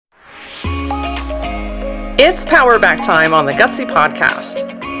It's Powerback time on the Gutsy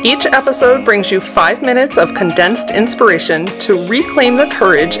Podcast. Each episode brings you 5 minutes of condensed inspiration to reclaim the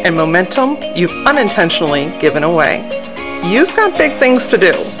courage and momentum you've unintentionally given away. You've got big things to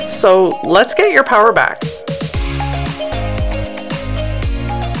do, so let's get your power back.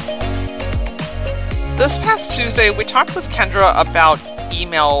 This past Tuesday, we talked with Kendra about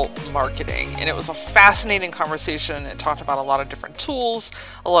email marketing, and it was a fascinating conversation. It talked about a lot of different tools,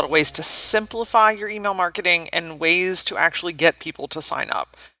 a lot of ways to simplify your email marketing, and ways to actually get people to sign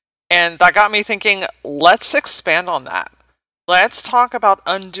up. And that got me thinking, let's expand on that. Let's talk about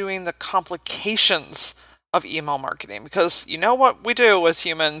undoing the complications of email marketing, because you know what we do as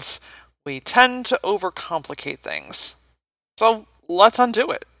humans? We tend to overcomplicate things. So let's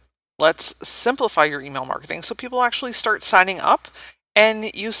undo it. Let's simplify your email marketing so people actually start signing up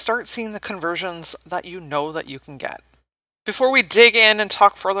and you start seeing the conversions that you know that you can get. Before we dig in and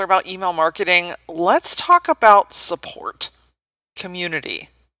talk further about email marketing, let's talk about support, community,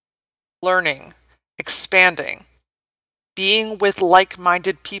 learning, expanding, being with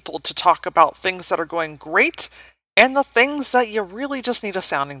like-minded people to talk about things that are going great and the things that you really just need a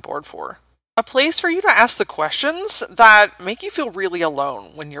sounding board for. A place for you to ask the questions that make you feel really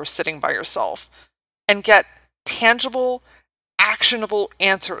alone when you're sitting by yourself and get tangible, actionable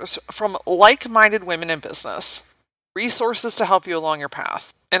answers from like-minded women in business, resources to help you along your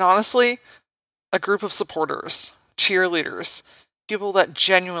path, and honestly, a group of supporters, cheerleaders, people that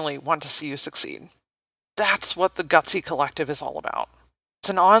genuinely want to see you succeed. That's what the Gutsy Collective is all about. It's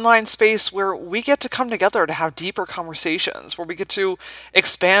an online space where we get to come together to have deeper conversations, where we get to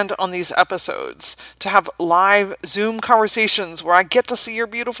expand on these episodes, to have live Zoom conversations where I get to see your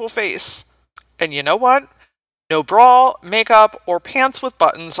beautiful face. And you know what? No bra, makeup, or pants with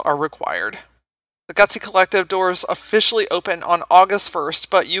buttons are required. The Gutsy Collective doors officially open on August 1st,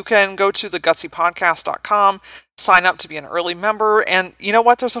 but you can go to thegutsypodcast.com, sign up to be an early member, and you know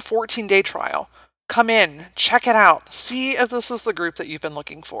what? There's a 14-day trial. Come in, check it out, see if this is the group that you've been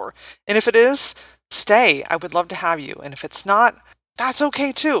looking for. And if it is, stay. I would love to have you. And if it's not, that's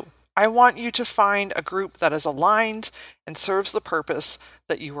okay too. I want you to find a group that is aligned and serves the purpose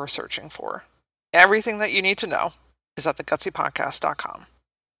that you are searching for. Everything that you need to know is at thegutsypodcast.com.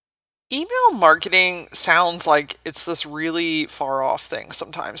 Email marketing sounds like it's this really far off thing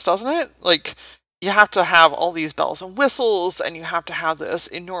sometimes, doesn't it? Like, you have to have all these bells and whistles, and you have to have this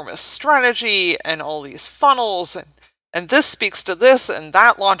enormous strategy and all these funnels, and this speaks to this, and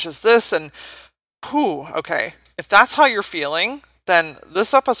that launches this, and okay. If that's how you're feeling, then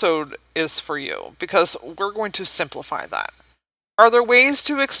this episode is for you, because we're going to simplify that. Are there ways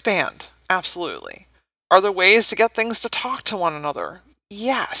to expand? Absolutely. Are there ways to get things to talk to one another?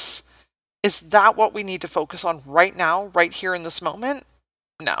 Yes. Is that what we need to focus on right now, right here in this moment?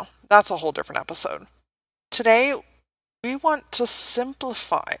 No, that's a whole different episode. Today, we want to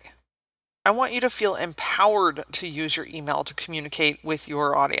simplify. I want you to feel empowered to use your email to communicate with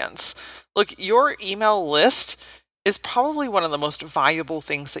your audience. Look, your email list is probably one of the most valuable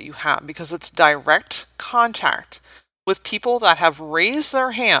things that you have because it's direct contact with people that have raised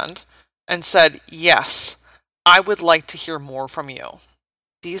their hand and said, yes, I would like to hear more from you.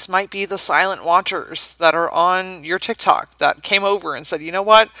 These might be the silent watchers that are on your TikTok that came over and said, you know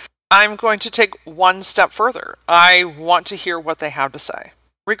what? I'm going to take one step further. I want to hear what they have to say.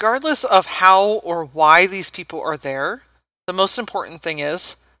 Regardless of how or why these people are there, the most important thing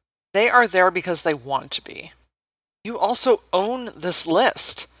is they are there because they want to be. You also own this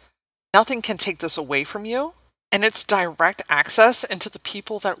list. Nothing can take this away from you, and it's direct access into the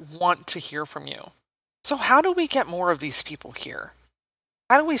people that want to hear from you. So how do we get more of these people here?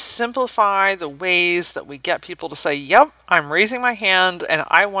 How do we simplify the ways that we get people to say, yep, I'm raising my hand and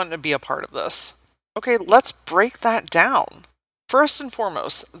I want to be a part of this? Okay, let's break that down. First and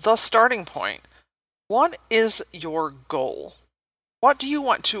foremost, the starting point. What is your goal? What do you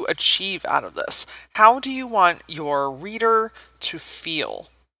want to achieve out of this? How do you want your reader to feel?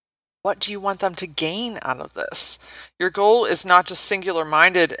 What do you want them to gain out of this? Your goal is not just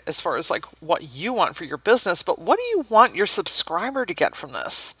singular-minded as far as like what you want for your business, but what do you want your subscriber to get from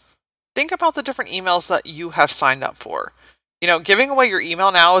this? Think about the different emails that you have signed up for. You know, giving away your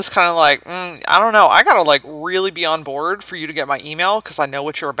email now is kind of like, I don't know, I gotta like really be on board for you to get my email because I know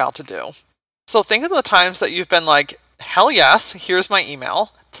what you're about to do. So think of the times that you've been like, hell yes, here's my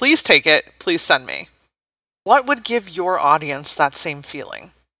email. Please take it. Please send me. What would give your audience that same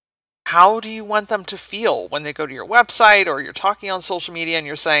feeling? How do you want them to feel when they go to your website or you're talking on social media and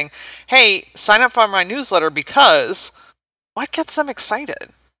you're saying, hey, sign up for my newsletter because what gets them excited?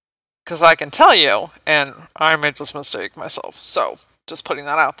 Because I can tell you, and I made this mistake myself, so just putting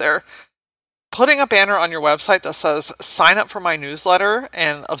that out there, Putting a banner on your website that says sign up for my newsletter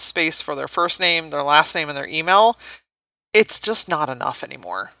and a space for their first name, their last name, and their email, it's just not enough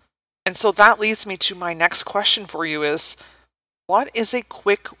anymore. And so that leads me to my next question for you is, what is a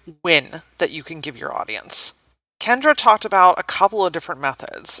quick win that you can give your audience? Kendra talked about a couple of different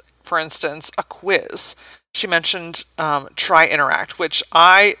methods. For instance, a quiz. She mentioned Try Interact, which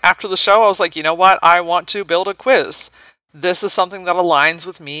after the show, I was like, you know what? I want to build a quiz. This is something that aligns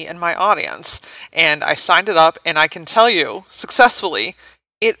with me and my audience. And I signed it up, and I can tell you successfully,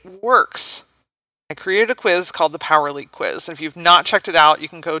 it works. I created a quiz called the Power League Quiz. And if you've not checked it out, you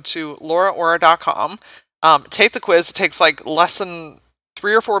can go to lauraora.com. Take the quiz. It takes like less than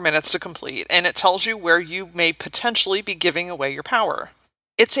 3 or 4 minutes to complete, and it tells you where you may potentially be giving away your power.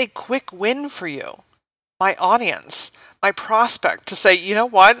 It's a quick win for you, my audience, my prospect, to say, you know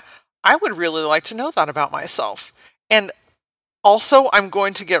what? I would really like to know that about myself. And also, I'm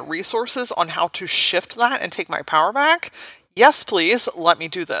going to get resources on how to shift that and take my power back. Yes, please, let me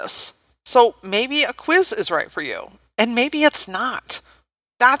do this. So maybe a quiz is right for you, and maybe it's not.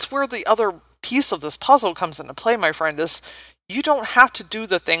 That's where the other piece of this puzzle comes into play, my friend, is you don't have to do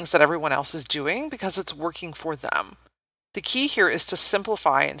the things that everyone else is doing because it's working for them. The key here is to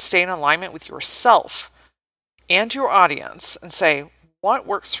simplify and stay in alignment with yourself and your audience and say, what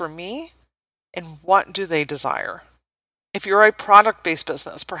works for me and what do they desire? If you're a product-based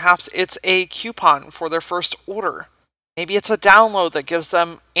business, perhaps it's a coupon for their first order. Maybe it's a download that gives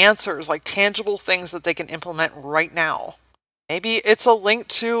them answers, like tangible things that they can implement right now. Maybe it's a link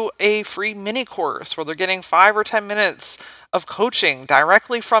to a free mini course where they're getting 5 or 10 minutes of coaching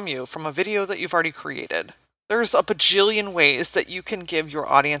directly from you from a video that you've already created. There's a bajillion ways that you can give your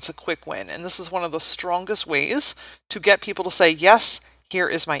audience a quick win, and this is one of the strongest ways to get people to say, yes, here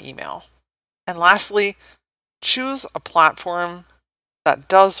is my email. And lastly, choose a platform that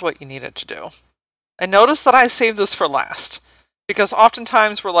does what you need it to do. And notice that I saved this for last, because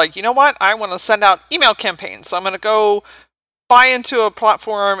oftentimes we're like, you know what, I want to send out email campaigns, so I'm going to go buy into a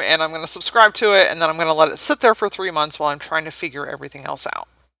platform and I'm going to subscribe to it, and then I'm going to let it sit there for 3 months while I'm trying to figure everything else out.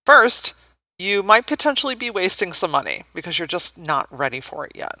 First, you might potentially be wasting some money because you're just not ready for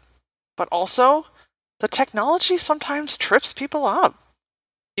it yet. But also, the technology sometimes trips people up.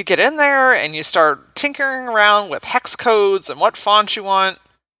 You get in there and you start tinkering around with hex codes and what fonts you want,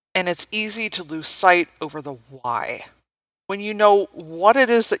 and it's easy to lose sight over the why. When you know what it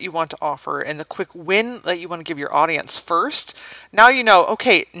is that you want to offer and the quick win that you want to give your audience first, now you know,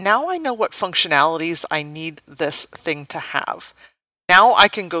 okay, now I know what functionalities I need this thing to have. Now I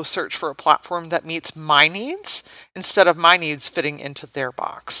can go search for a platform that meets my needs instead of my needs fitting into their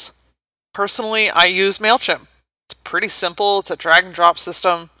box. Personally, I use MailChimp. It's pretty simple. It's a drag and drop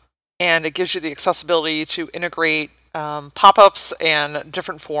system, and it gives you the accessibility to integrate pop-ups and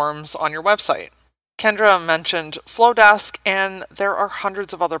different forms on your website. Kendra mentioned Flowdesk, and there are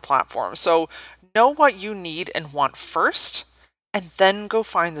hundreds of other platforms. So know what you need and want first, and then go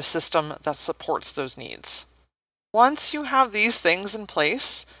find the system that supports those needs. Once you have these things in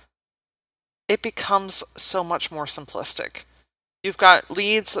place, it becomes so much more simplistic. You've got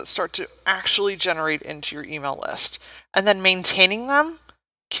leads that start to actually generate into your email list, and then maintaining them,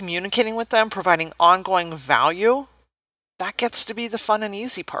 communicating with them, providing ongoing value, that gets to be the fun and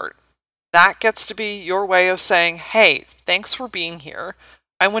easy part. That gets to be your way of saying, hey, thanks for being here.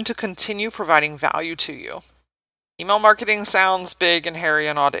 I want to continue providing value to you. Email marketing sounds big and hairy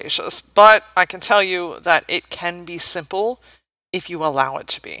and audacious, but I can tell you that it can be simple if you allow it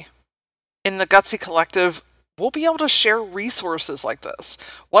to be. In the Gutsy Collective, we'll be able to share resources like this.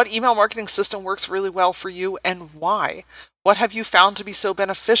 What email marketing system works really well for you and why? What have you found to be so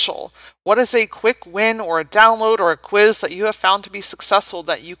beneficial? What is a quick win or a download or a quiz that you have found to be successful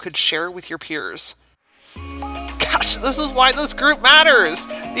that you could share with your peers? Gosh, this is why this group matters.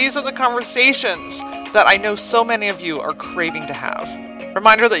 These are the conversations that I know so many of you are craving to have.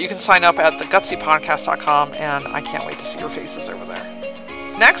 Reminder that you can sign up at thegutsypodcast.com, and I can't wait to see your faces over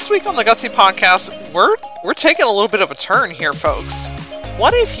there. Next week on the Gutsy Podcast, we're taking a little bit of a turn here, folks.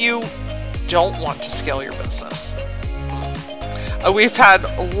 What if you don't want to scale your business? We've had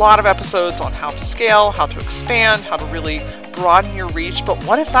a lot of episodes on how to scale, how to expand, how to really broaden your reach, but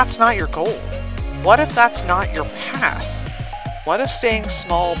what if that's not your goal? What if that's not your path? What if staying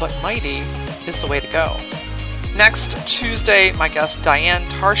small but mighty is the way to go? Next Tuesday, my guest Diane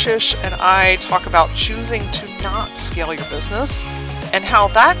Tarshish and I talk about choosing to not scale your business and how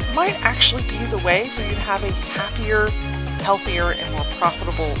that might actually be the way for you to have a happier, healthier, and more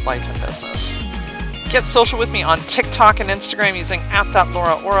profitable life and business. Get social with me on TikTok and Instagram using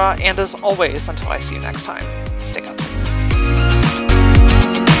 @thatlauraora, and as always, until I see you next time.